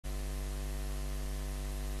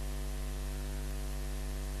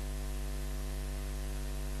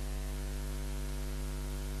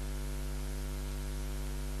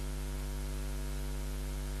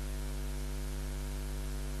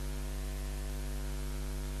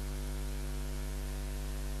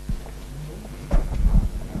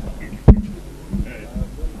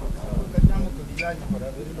Let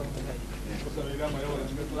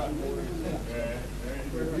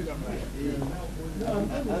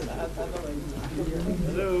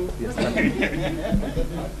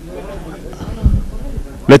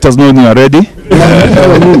us know when you are ready.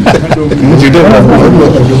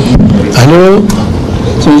 Hello.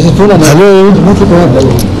 Hello.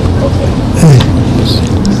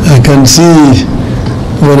 I can see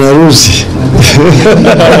Wanarusi.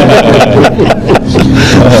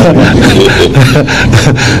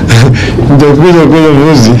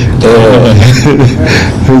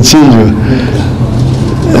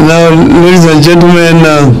 Now, ladies and gentlemen,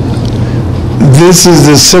 this is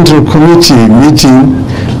the Central Committee meeting.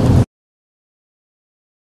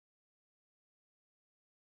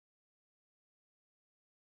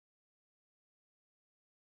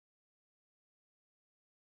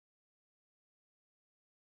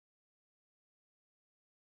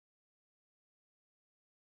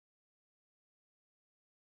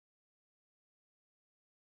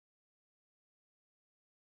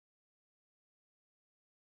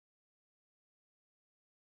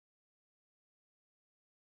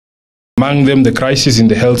 Among them, the crisis in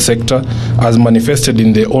the health sector as manifested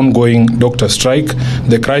in the ongoing doctor strike,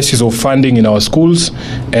 the crisis of funding in our schools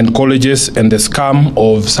and colleges, and the scam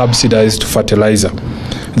of subsidized fertilizer.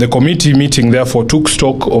 The committee meeting therefore took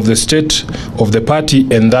stock of the state of the party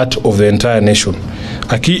and that of the entire nation.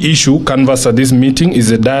 A key issue canvassed at this meeting is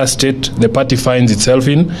the dire state the party finds itself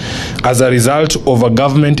in as a result of a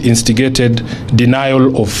government-instigated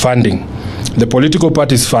denial of funding. The Political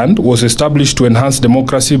Parties Fund was established to enhance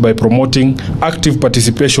democracy by promoting active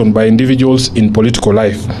participation by individuals in political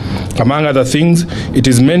life. Among other things, it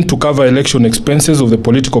is meant to cover election expenses of the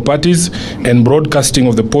political parties and broadcasting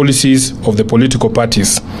of the policies of the political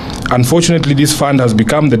parties. Unfortunately, this fund has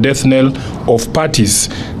become the death knell of parties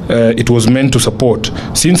it was meant to support.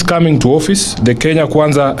 Since coming to office, the Kenya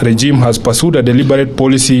Kwanza regime has pursued a deliberate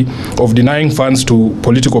policy of denying funds to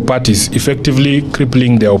political parties, effectively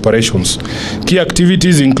crippling their operations. Key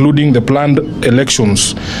activities, including the planned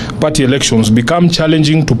elections, party elections, become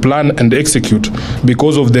challenging to plan and execute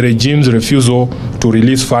because of the regime's refusal to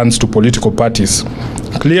release funds to political parties.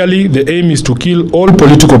 Clearly, the aim is to kill all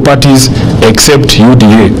political parties except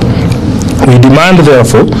UDA. We demand,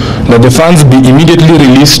 therefore, that the funds be immediately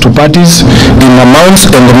released to parties in amounts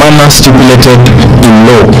and the manner stipulated in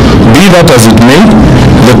law. Be that as it may,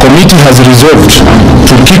 the committee has resolved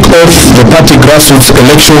to kick off the party grassroots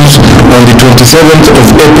elections on the 27th of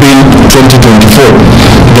April 2024.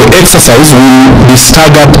 The exercise will be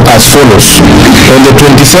staggered as follows. On the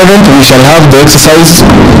 27th, we shall have the exercise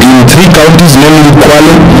in 3 counties, namely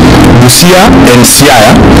Kwale, Busia, and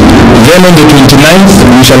Siaya. Then on the 29th,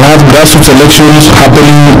 we shall have grassroots elections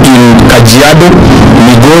happening in Kajiado,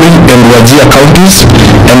 Migori, and Wajir counties.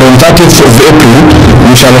 And on 30th of April,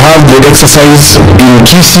 we shall have the exercise in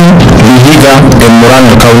Kisii, Vihiga, and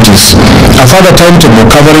Murang'a counties. A further timetable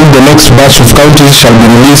covering the next batch of counties shall be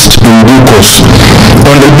released in due course.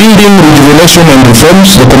 On the building, rejuvenation, and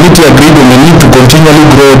reforms, the committee agreed on the need to continually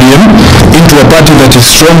grow ODM into a party that is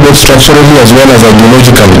strong both structurally as well as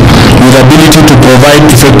ideologically, with ability to provide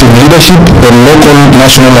effective leadership on local,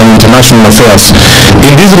 national, and international affairs.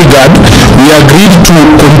 In this regard, we agreed to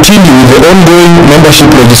continue with the ongoing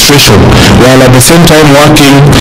membership registration while at the same time working